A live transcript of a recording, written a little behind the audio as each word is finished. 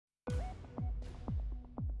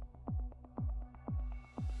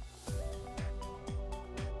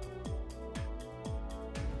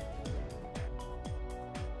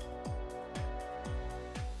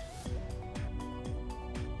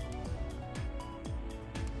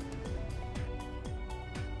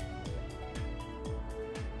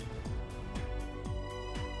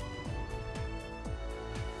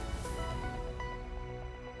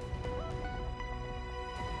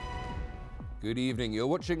Good evening, you're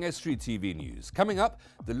watching Estuary TV News. Coming up,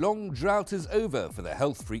 the long drought is over for the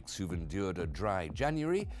health freaks who've endured a dry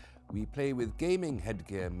January. We play with gaming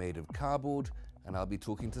headgear made of cardboard, and I'll be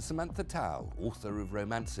talking to Samantha Tao, author of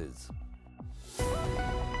romances.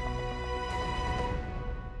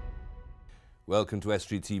 Welcome to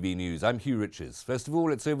Estuary TV News. I'm Hugh Riches. First of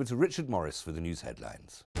all, it's over to Richard Morris for the news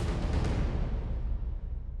headlines.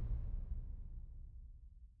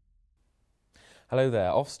 Hello there.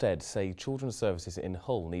 Ofsted say children's services in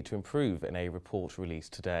Hull need to improve in a report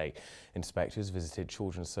released today. Inspectors visited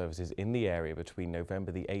children's services in the area between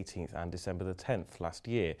November the 18th and December the 10th last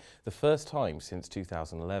year, the first time since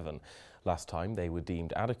 2011. Last time they were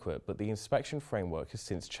deemed adequate, but the inspection framework has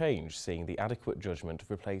since changed, seeing the adequate judgment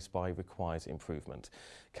replaced by requires improvement.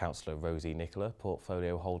 Councillor Rosie Nicola,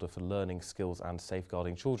 portfolio holder for Learning, Skills and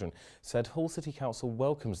Safeguarding Children, said Hull City Council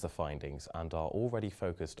welcomes the findings and are already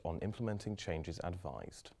focused on implementing changes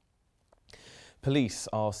advised. Police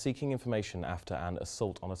are seeking information after an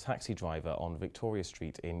assault on a taxi driver on Victoria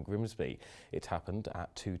Street in Grimsby. It happened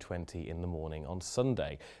at 2:20 in the morning on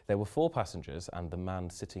Sunday. There were 4 passengers and the man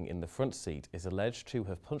sitting in the front seat is alleged to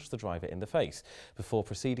have punched the driver in the face before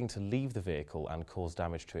proceeding to leave the vehicle and cause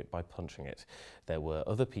damage to it by punching it. There were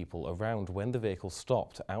other people around when the vehicle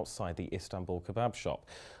stopped outside the Istanbul kebab shop.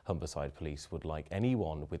 Humberside Police would like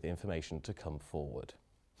anyone with information to come forward.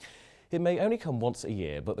 It may only come once a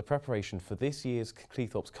year, but the preparation for this year's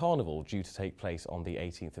Cleethorpes Carnival, due to take place on the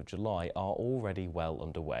 18th of July, are already well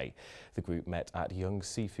underway. The group met at Young's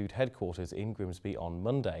Seafood headquarters in Grimsby on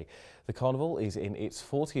Monday. The carnival is in its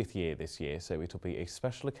 40th year this year, so it'll be a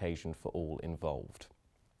special occasion for all involved.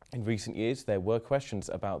 In recent years, there were questions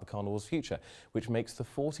about the carnival's future, which makes the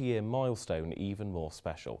 40-year milestone even more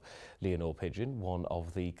special. Leonore Pigeon, one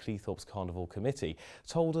of the Cleethorpes Carnival Committee,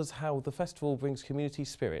 told us how the festival brings community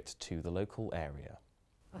spirit to the local area.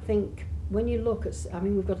 I think when you look at,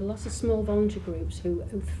 we've got a lot of small volunteer groups who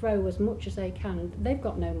throw as much as they can. They've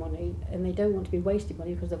got no money and they don't want to be wasting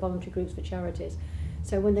money because they're volunteer groups for charities.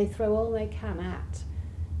 So when they throw all they can at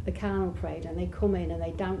the carnival parade and they come in and they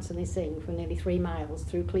dance and they sing for nearly 3 miles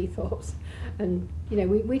through Cleethorpes, and you know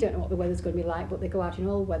we don't know what the weather's going to be like, but they go out in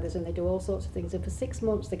all weathers and they do all sorts of things, and for 6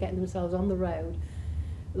 months they're getting themselves on the road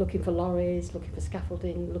looking for lorries, looking for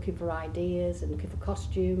scaffolding, looking for ideas and looking for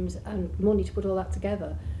costumes and money to put all that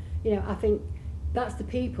together. You know, I think that's the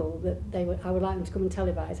people that I would like them to come and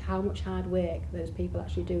televise how much hard work those people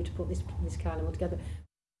actually do to put this carnival together.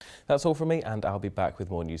 That's all from me, and I'll be back with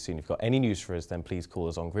more news soon. If you've got any news for us, then please call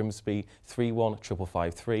us on Grimsby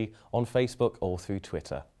 31553, on Facebook or through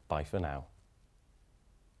Twitter. Bye for now.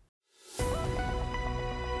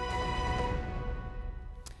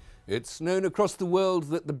 It's known across the world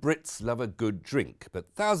that the Brits love a good drink,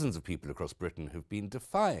 but thousands of people across Britain have been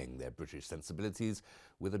defying their British sensibilities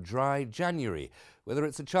with a dry January. Whether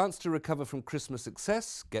it's a chance to recover from Christmas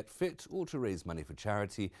success, get fit, or to raise money for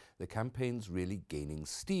charity, the campaign's really gaining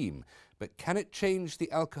steam. But can it change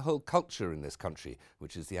the alcohol culture in this country,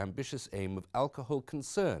 which is the ambitious aim of Alcohol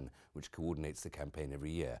Concern, which coordinates the campaign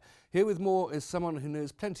every year? Here with more is someone who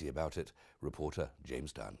knows plenty about it, reporter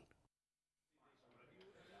James Dunn.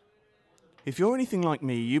 If you're anything like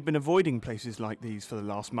me, you've been avoiding places like these for the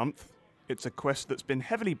last month. It's a quest that's been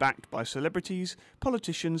heavily backed by celebrities,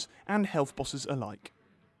 politicians and health bosses alike.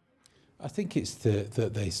 I think it's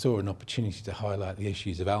that they saw an opportunity to highlight the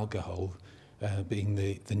issues of alcohol being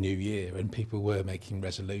the new year, and people were making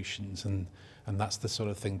resolutions, and that's the sort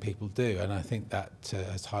of thing people do, and I think that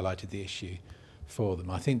has highlighted the issue for them.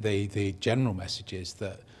 I think the general message is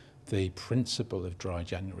that the principle of dry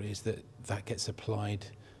January is that gets applied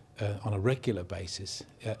on a regular basis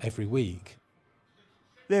every week.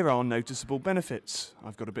 There are noticeable benefits.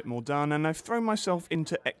 I've got a bit more done and I've thrown myself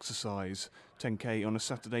into exercise. 10k on a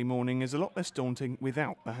Saturday morning is a lot less daunting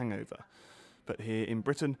without the hangover. But here in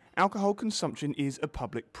Britain, alcohol consumption is a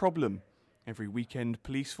public problem. Every weekend,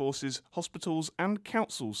 police forces, hospitals and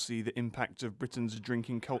councils see the impact of Britain's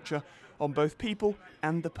drinking culture on both people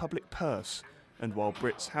and the public purse. And while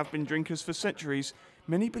Brits have been drinkers for centuries,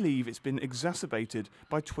 many believe it's been exacerbated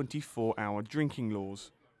by 24-hour drinking laws.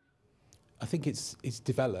 I think it's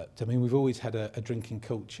developed. I mean, we've always had a drinking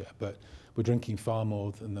culture, but we're drinking far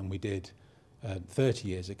more than we did 30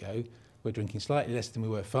 years ago. We're drinking slightly less than we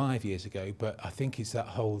were 5 years ago, but I think it's that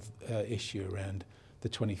whole issue around the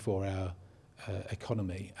 24-hour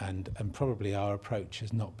economy, and probably our approach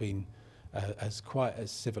has not been quite as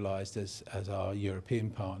civilised as our European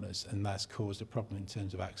partners, and that's caused a problem in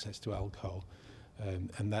terms of access to alcohol.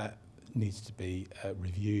 And that needs to be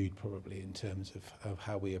reviewed probably in terms of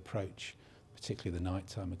how we approach particularly the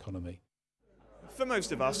nighttime economy. For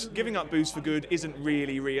most of us, giving up booze for good isn't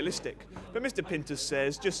really realistic. But Mr. Pintus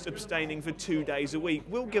says just abstaining for 2 days a week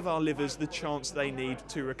will give our livers the chance they need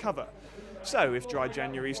to recover. So if Dry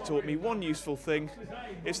January's taught me one useful thing,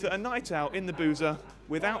 it's that a night out in the boozer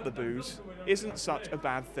without the booze isn't such a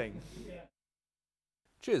bad thing.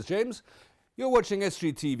 Cheers, James. You're watching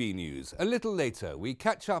Estuary TV News. A little later, we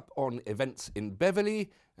catch up on events in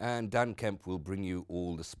Beverley, and Dan Kemp will bring you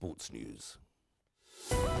all the sports news.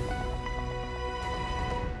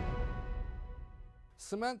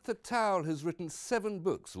 Samantha Towle has written 7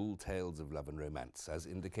 books, all tales of love and romance, as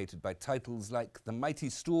indicated by titles like The Mighty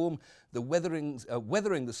Storm, Weathering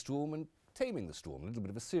the Storm, and Taming the Storm. A little bit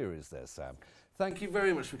of a series there, Sam. Thank you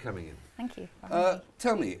very much for coming in. Thank you.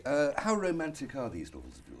 Tell me, how romantic are these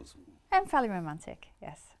novels of yours? Fairly romantic,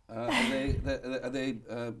 yes. There's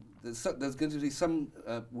going to be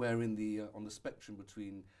somewhere in the on the spectrum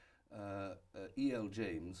between E.L.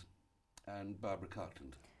 James and Barbara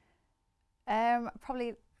Cartland.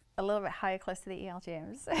 Probably a little bit higher, close to the E.L.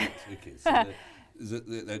 James. Right, okay, so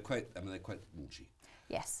they're quite raunchy.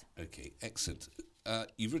 Yes. Okay, excellent.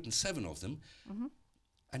 You've written 7 of them,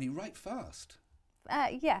 and you write fast.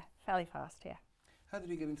 Yeah, fairly fast, yeah. How did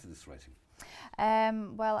you get into this writing?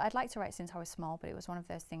 Well, I'd like to write since I was small, but it was one of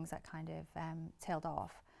those things that kind of tailed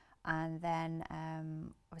off. And then,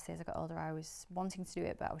 obviously, as I got older, I was wanting to do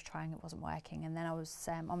it, but I was trying, it wasn't working. And then I was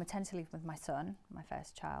on maternity leave with my son, my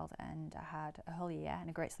first child, and I had a whole year and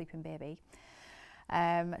a great sleeping baby.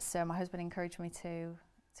 So my husband encouraged me to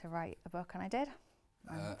write a book, and I did.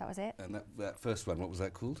 And that was it. And that first one, what was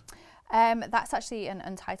that called? That's actually an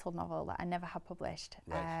untitled novel that I never had published.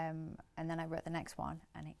 Right. And then I wrote the next one,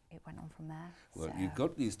 and it went on from there. Well, so you've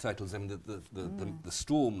got these titles. I mean, the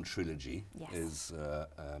Storm trilogy Yes. is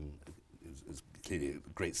clearly a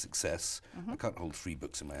great success. I can't hold 3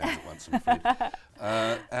 books in my hands at once, I'm afraid.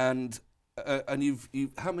 And you've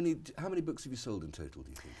how many books have you sold in total, do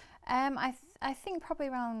you think? I think probably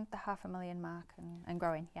around the 500,000 mark and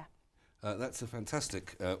growing. Yeah. That's a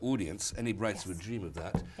fantastic audience. Any writer would dream of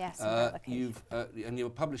that. Yes. And you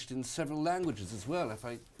were published in several languages as well.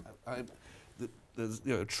 There's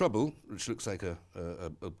Trouble, which looks like a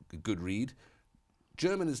good read.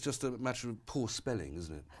 German is just a matter of poor spelling,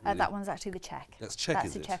 isn't it? Really? That one's actually the Czech. That's Czech, That's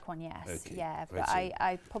is the it? Czech one, yes. Okay. Yeah, but Right,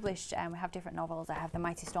 I published, we have different novels. I have The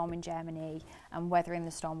Mighty Storm in Germany, and Weathering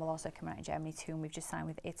the Storm will also come out in Germany too, and we've just signed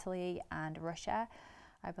with Italy and Russia,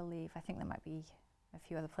 I believe. I think there might be a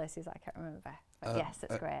few other places I can't remember. But yes,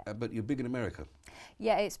 it's great. But you're big in America.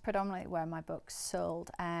 Yeah, it's predominantly where my books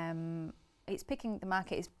sold. The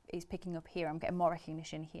market is picking up here. I'm getting more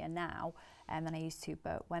recognition here now than I used to.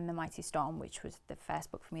 But when The Mighty Storm, which was the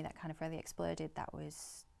first book for me that kind of really exploded, that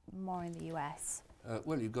was more in the US.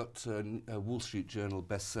 Well, you've got a Wall Street Journal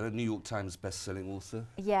bestseller, New York Times best-selling author.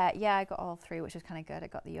 Yeah, I got all 3, which was kind of good. I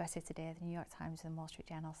got the USA Today, the New York Times, and the Wall Street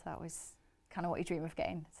Journal. So that was kind of what you dream of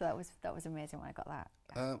getting. So that was amazing when I got that.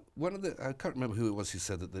 I can't remember who it was who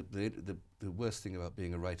said that the worst thing about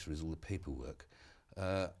being a writer is all the paperwork.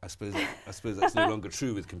 I suppose that's no longer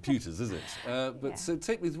true with computers, is it? So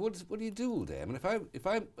take me. What do you do all day? I mean, if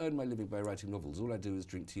I earn my living by writing novels, all I do is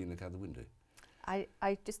drink tea and look out the window.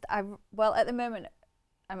 Well, at the moment,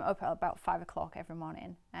 I'm up at about 5 o'clock every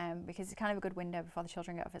morning because it's kind of a good window before the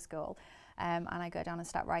children get off at school, and I go down and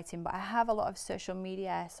start writing. But I have a lot of social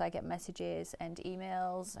media, so I get messages and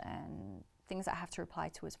emails and things that I have to reply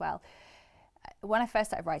to as well. When I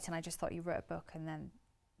first started writing, I just thought you wrote a book and then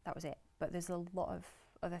that was it. But there's a lot of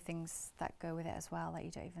other things that go with it as well that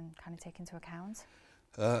you don't even kind of take into account.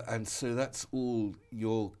 And so that's all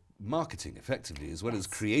your marketing, effectively, as well as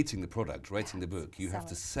creating the product, writing the book. You have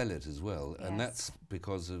to sell it as well, and that's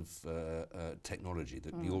because of technology,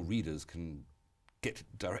 that your readers can get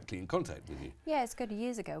directly in contact with you. Yeah, it's good.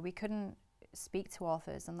 Years ago, we couldn't speak to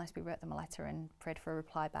authors unless we wrote them a letter and prayed for a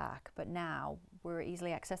reply back. But now we're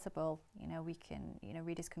easily accessible.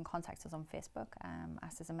 Readers can contact us on Facebook,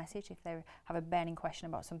 ask us a message if they have a burning question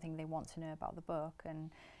about something they want to know about the book,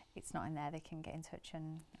 and it's not in there, they can get in touch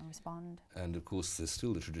and respond. And of course, there's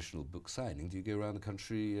still the traditional book signing. Do you go around the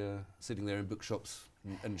country sitting there in bookshops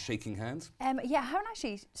and shaking hands? Yeah, I haven't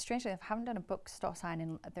actually, strangely enough, haven't done a bookstore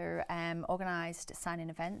signing. They're organised signing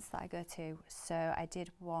events that I go to. So I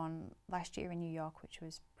did one last year in New York, which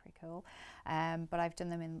was pretty cool. But I've done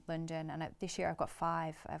them in London, and this year I've got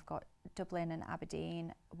 5. I've got Dublin and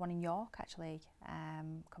Aberdeen, one in York actually,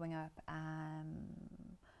 coming up,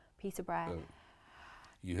 Peterborough. Oh.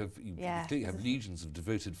 You clearly have legions of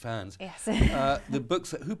devoted fans. Yes. The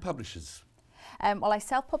books, who publishes? Well, I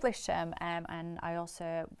self-published them, and I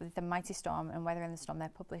also, with The Mighty Storm and Weathering the Storm, they're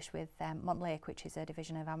published with Montlake, which is a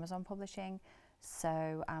division of Amazon Publishing.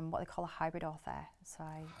 So what they call a hybrid author. So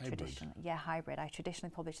Hybrid? Hybrid. I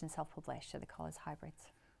traditionally publish and self-publish, so they call us hybrids.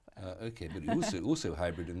 Okay, but you also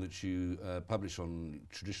hybrid in that you publish on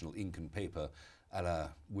traditional ink and paper a la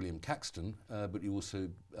William Caxton, but you also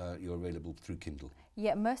you're available through Kindle.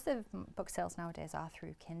 Yeah, most of book sales nowadays are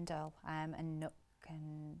through Kindle and Nook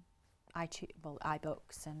and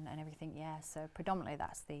iBooks and everything. Yeah, so predominantly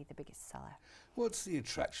that's the biggest seller. What's the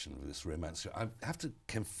attraction of this romance? I have to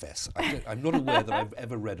confess, I'm not aware that I've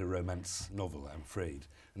ever read a romance novel, I'm afraid.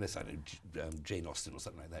 Unless I know Jane Austen or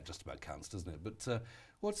something like that just about counts, doesn't it? But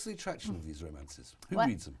what's the attraction of these romances? Who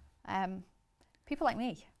reads them? People like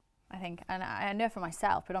me, I think. And I know for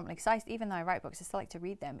myself, predominantly, because even though I write books, I still like to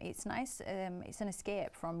read them. It's nice. It's an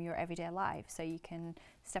escape from your everyday life, so you can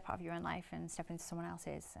step out of your own life and step into someone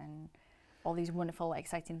else's. And all these wonderful,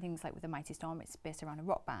 exciting things, like with The Mighty Storm, it's based around a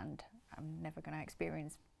rock band. I'm never going to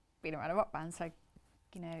experience being around a rock band, so I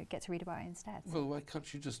get to read about it instead. Well, why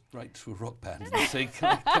can't you just write to a rock band and say,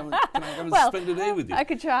 can I come and spend a day with you? I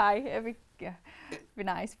could try. It'd be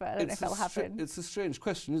nice, but I don't know if it'll happen. It's a strange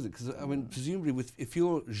question, isn't it? Because, I mean, presumably, if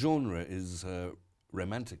your genre is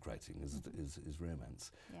romantic writing, is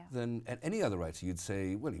romance, then any other writer, you'd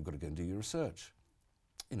say, well, you've got to go and do your research.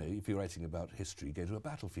 You know, if you're writing about history, go to a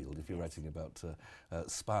battlefield. If you're writing about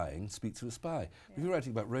spying, speak to a spy. Yeah. If you're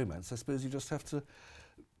writing about romance, I suppose you just have to,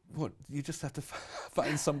 you just have to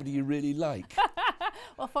find somebody you really like.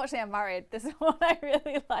 Well, fortunately, I'm married. This is what I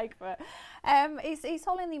really like, but it's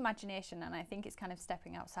all in the imagination, and I think it's kind of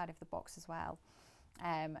stepping outside of the box as well.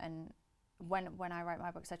 And when I write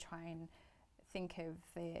my books, I try and think of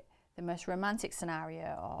the most romantic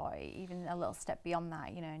scenario, or even a little step beyond that,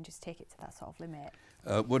 and just take it to that sort of limit.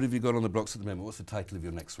 What have you got on the blocks at the moment? What's the title of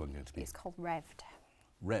your next one going to be? It's called Revved.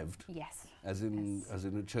 Revved? Yes. As in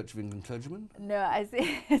a Church of England clergyman? No, as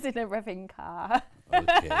in a revving car.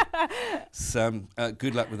 Okay. Sam,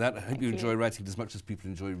 good luck with that. I hope you enjoy writing it as much as people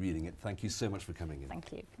enjoy reading it. Thank you so much for coming in.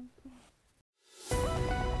 Thank you.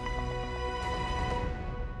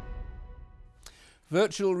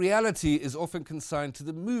 Virtual reality is often consigned to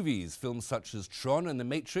the movies, films such as Tron and The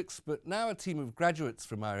Matrix, but now a team of graduates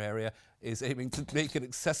from our area is aiming to make it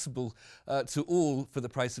accessible to all for the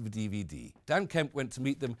price of a DVD. Dan Kemp went to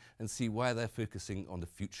meet them and see why they're focusing on the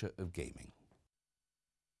future of gaming.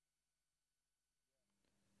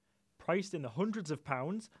 Priced in the hundreds of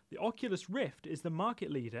pounds, the Oculus Rift is the market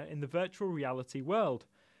leader in the virtual reality world.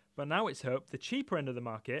 But now it's hoped the cheaper end of the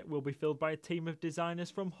market will be filled by a team of designers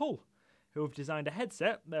from Hull, who have designed a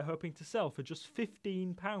headset they're hoping to sell for just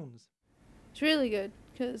 £15. It's really good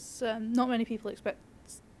because not many people expect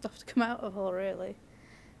stuff to come out of Hull, really,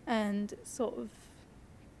 and it's sort of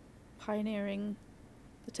pioneering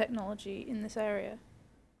the technology in this area.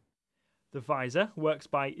 The visor works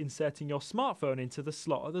by inserting your smartphone into the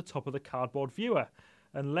slot at the top of the cardboard viewer,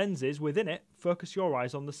 and lenses within it focus your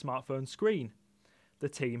eyes on the smartphone screen. The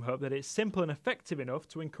team hope that it's simple and effective enough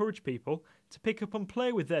to encourage people to pick up and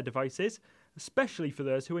play with their devices, especially for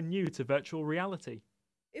those who are new to virtual reality.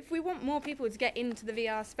 If we want more people to get into the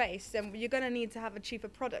VR space, then you're going to need to have a cheaper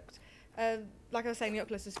product. Like I was saying, the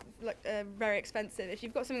Oculus is very expensive. If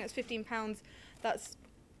you've got something that's £15, that's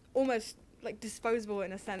almost like disposable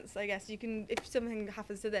in a sense, I guess. You can, if something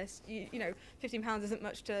happens to this, you know, £15 isn't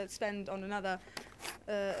much to spend on another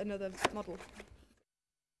model.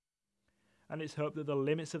 And it's hoped that the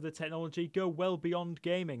limits of the technology go well beyond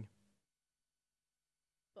gaming.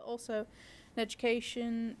 But also in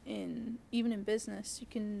education, even in business, you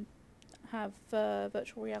can have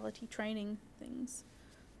virtual reality training things.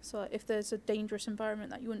 So if there's a dangerous environment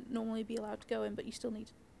that you wouldn't normally be allowed to go in, but you still need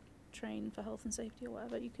to train for health and safety or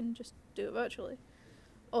whatever, you can just do it virtually.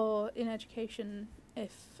 Or in education,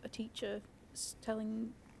 if a teacher is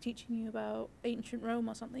teaching you about ancient Rome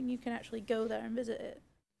or something, you can actually go there and visit it.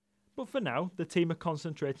 But for now, the team are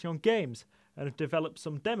concentrating on games and have developed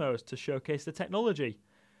some demos to showcase the technology.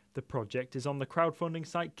 The project is on the crowdfunding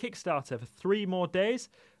site Kickstarter for 3 more days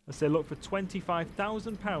as they look for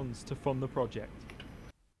 £25,000 to fund the project.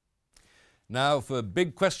 Now for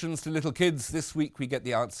big questions to little kids. This week we get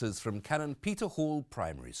the answers from Canon Peter Hall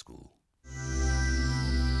Primary School.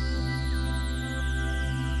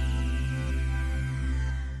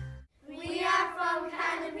 We are from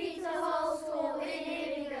Canon Peter Hall School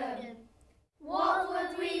in Birmingham. What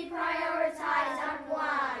would we prioritise and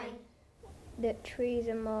why? That trees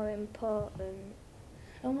are more important.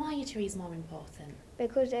 And why are trees more important?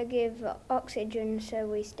 Because they give oxygen so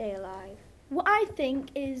we stay alive. What I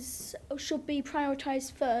think should be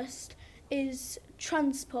prioritised first is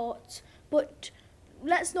transport, but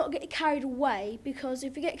let's not get carried away, because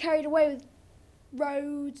if you get carried away with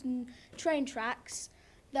roads and train tracks,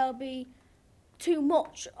 there'll be too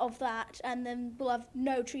much of that, and then we'll have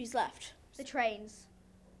no trees left. The trains.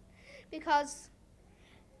 Because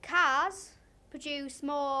cars produce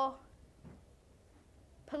more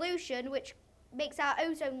pollution, which makes our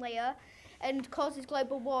ozone layer and causes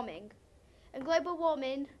global warming. And global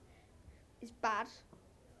warming is bad.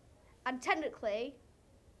 And technically,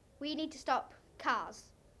 we need to stop cars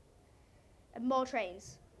and more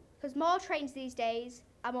trains. Because more trains these days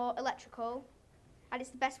are more electrical, and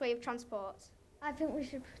it's the best way of transport. I think we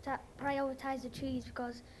should prioritise the trees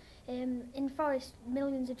because in forests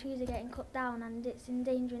millions of trees are getting cut down and it's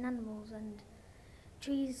endangering animals, and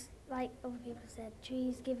trees, like other people said,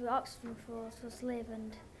 trees give oxygen for us to live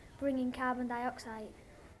and bring in carbon dioxide.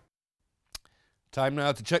 Time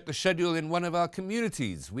now to check the schedule in one of our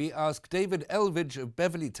communities. We ask David Elvidge of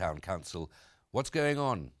Beverley Town Council what's going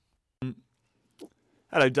on.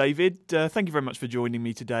 Hello, David. Thank you very much for joining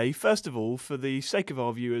me today. First of all, for the sake of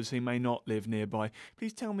our viewers who may not live nearby,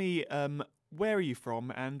 please tell me where are you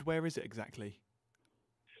from and where is it exactly?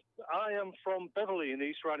 I am from Beverley in the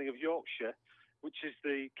East Riding of Yorkshire, which is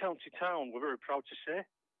the county town, we're very proud to say.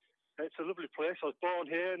 It's a lovely place. I was born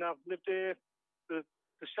here and I've lived here the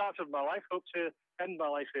start of my life, hope to end my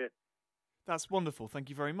life here. That's wonderful. Thank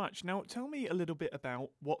you very much. Now, tell me a little bit about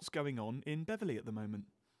what's going on in Beverley at the moment.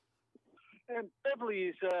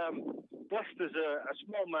 Beverley is blessed as a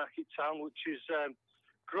small market town, which is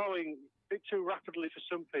growing a bit too rapidly for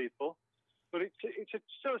some people, but it's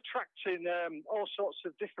still attracting all sorts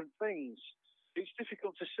of different things. It's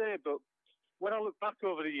difficult to say, but when I look back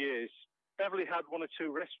over the years, Beverley had one or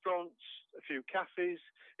two restaurants, a few cafes.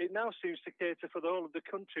 It now seems to cater for the whole of the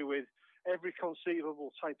country with every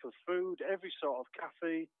conceivable type of food, every sort of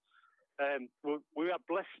cafe. We are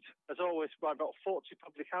blessed, as always, by about 40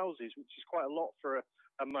 public houses, which is quite a lot for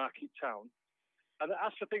a market town. And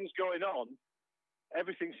as for things going on,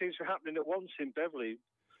 everything seems to be happening at once in Beverley.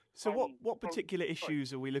 So what particular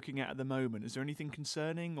issues are we looking at the moment? Is there anything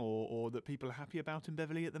concerning or that people are happy about in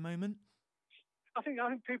Beverley at the moment? I think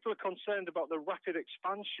people are concerned about the rapid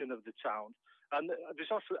expansion of the town. And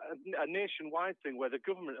there's also a nationwide thing where the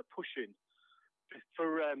government are pushing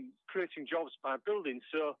for creating jobs by building.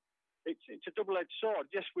 So it's a double-edged sword.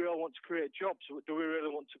 Yes, we all want to create jobs, but do we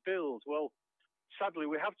really want to build? Well, sadly,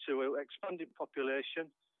 we have to. We're expanding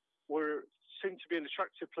population. We seem to be an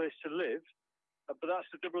attractive place to live, but that's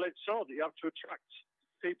the double-edged sword that you have to attract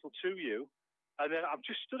people to you. And I've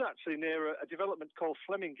just stood actually near a development called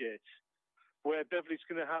Flemingate, where Beverley's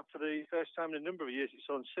going to have, for the first time in a number of years, its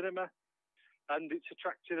own cinema, and it's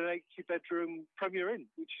attracted an 80-bedroom Premier Inn,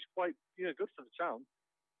 which is quite good for the town.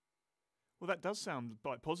 Well, that does sound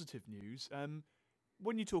like positive news.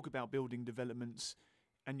 When you talk about building developments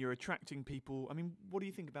and you're attracting people, I mean, what do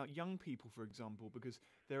you think about young people, for example? Because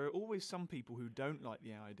there are always some people who don't like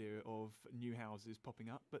the idea of new houses popping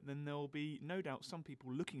up, but then there'll be no doubt some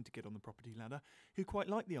people looking to get on the property ladder who quite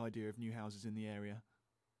like the idea of new houses in the area.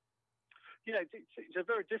 Yeah, it's a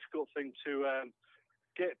very difficult thing to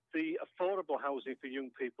get the affordable housing for young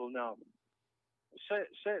people now.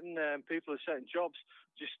 Certain people with certain jobs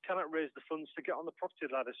just cannot raise the funds to get on the property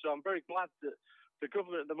ladder. So I'm very glad that the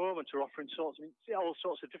government at the moment are offering all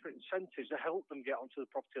sorts of different incentives to help them get onto the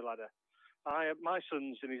property ladder. My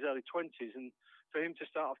son's in his early 20s, and for him to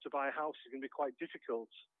start off to buy a house is going to be quite difficult.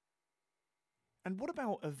 And what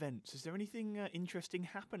about events? Is there anything interesting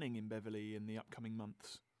happening in Beverley in the upcoming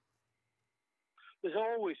months? There's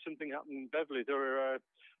always something happening in Beverley.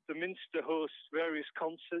 The Minster hosts various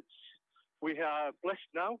concerts. We are blessed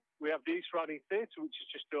now. We have the East Riding Theatre, which has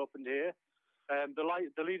just opened here.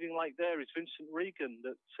 The leading light there is Vincent Regan,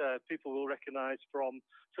 that people will recognise from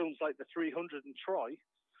films like The 300 and Troy.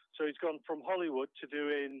 So he's gone from Hollywood to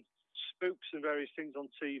doing spooks and various things on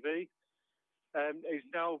TV. He's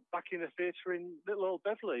now back in a theatre in little old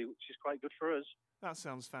Beverley, which is quite good for us. That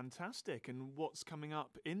sounds fantastic. And what's coming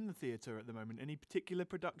up in the theatre at the moment? Any particular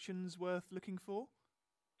productions worth looking for?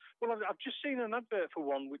 Well, I've just seen an advert for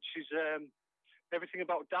one, which is everything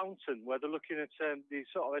about Downton, where they're looking at the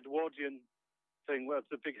sort of Edwardian thing, where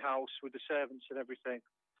the big house with the servants and everything.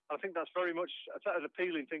 I think that's very much an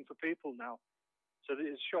appealing thing for people now. So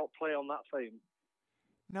there's a short play on that theme.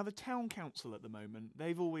 Now, the town council at the moment,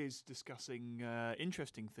 they've always discussing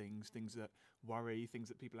interesting things that worry, things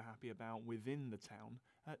that people are happy about within the town.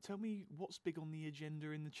 Tell me what's big on the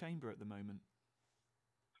agenda in the chamber at the moment.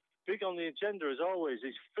 Big on the agenda, as always,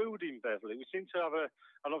 is food in Beverley. We seem to have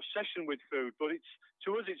an obsession with food, but to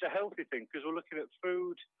us it's a healthy thing because we're looking at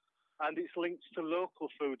food and it's linked to local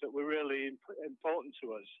food that were really important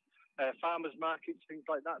to us. Farmers markets, things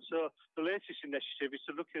like that. So the latest initiative is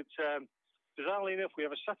to look at, bizarrely enough, we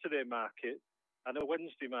have a Saturday market and a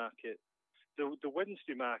Wednesday market. the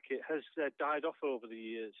Wednesday market has died off over the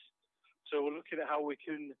years. So we're looking at how we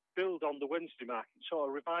can build on the Wednesday market, sort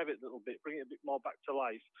of revive it a little bit, bring it a bit more back to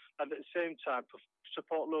life, and at the same time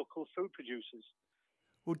support local food producers.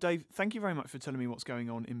 Well, Dave, thank you very much for telling me what's going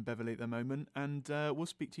on in Beverley at the moment, and we'll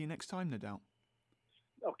speak to you next time, no doubt.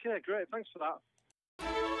 Okay, great. Thanks for that.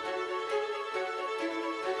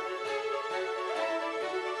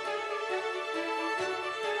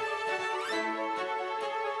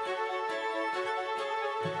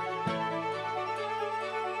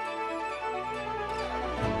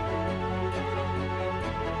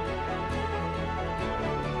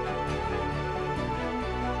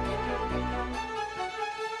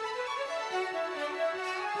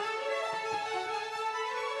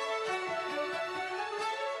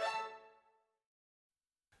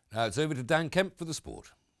 Now it's over to Dan Kemp for the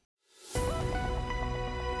sport.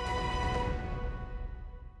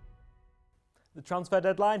 The transfer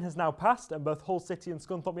deadline has now passed and both Hull City and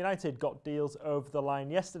Scunthorpe United got deals over the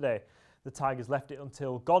line yesterday. The Tigers left it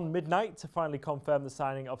until gone midnight to finally confirm the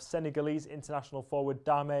signing of Senegalese international forward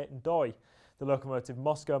Dame Ndoye. The Lokomotiv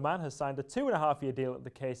Moscow man has signed a 2.5-year deal at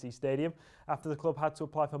the KC Stadium after the club had to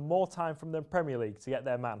apply for more time from the Premier League to get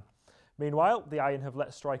their man. Meanwhile, the Iron have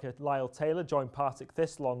let striker Lyle Taylor join Partick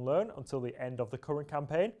Thistle on loan until the end of the current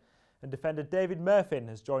campaign, and defender David Murphin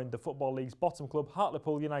has joined the Football League's bottom club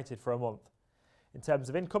Hartlepool United for a month. In terms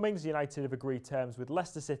of incomings, United have agreed terms with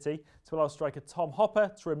Leicester City to allow striker Tom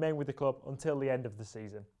Hopper to remain with the club until the end of the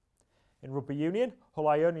season. In rugby union, Hull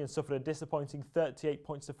Ionians suffered a disappointing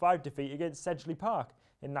 38-5 defeat against Sedgley Park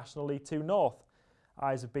in National League 2 North.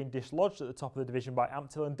 Eyes have been dislodged at the top of the division by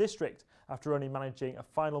Ampthill and District after only managing a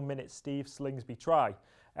final minute Steve Slingsby try.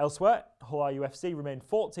 Elsewhere, Hull IUFC remained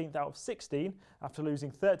 14th out of 16 after losing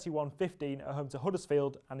 31-15 at home to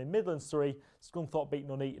Huddersfield, and in Midlands 3, Scunthorpe beat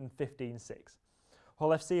Nuneaton 15-6. Hull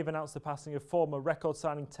FC have announced the passing of former record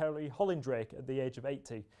signing Terry Hollindrake at the age of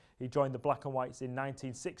 80. He joined the Black and Whites in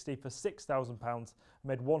 1960 for £6,000 and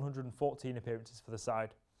made 114 appearances for the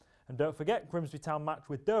side. And don't forget, Grimsby Town match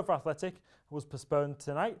with Dover Athletic was postponed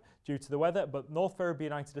tonight due to the weather, but North Ferriby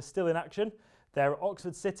United are still in action. They're at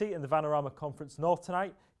Oxford City in the Vanarama Conference North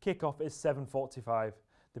tonight. Kick-off is 7:45.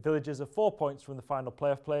 The Villagers are 4 points from the final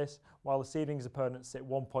playoff place, while this evening's opponents sit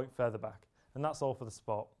 1 point further back. And that's all for the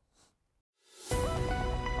sport.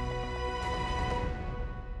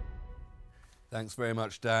 Thanks very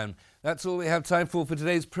much, Dan. That's all we have time for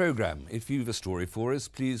today's programme. If you've a story for us,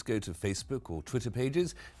 please go to Facebook or Twitter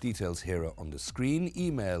pages. Details here are on the screen.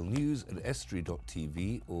 Email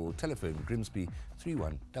news@estuary.tv or telephone Grimsby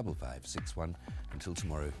 315561. Until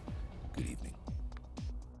tomorrow, good evening.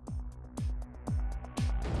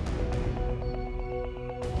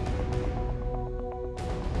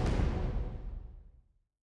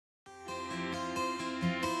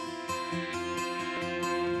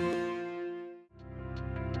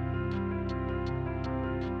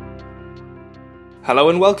 Hello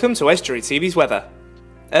and welcome to Estuary TV's weather.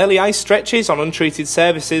 Early ice stretches on untreated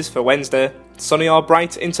surfaces for Wednesday, sunny or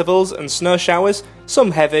bright intervals and snow showers,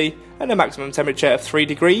 some heavy, and a maximum temperature of 3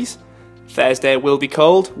 degrees. Thursday will be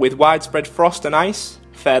cold with widespread frost and ice.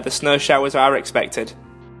 Further snow showers are expected.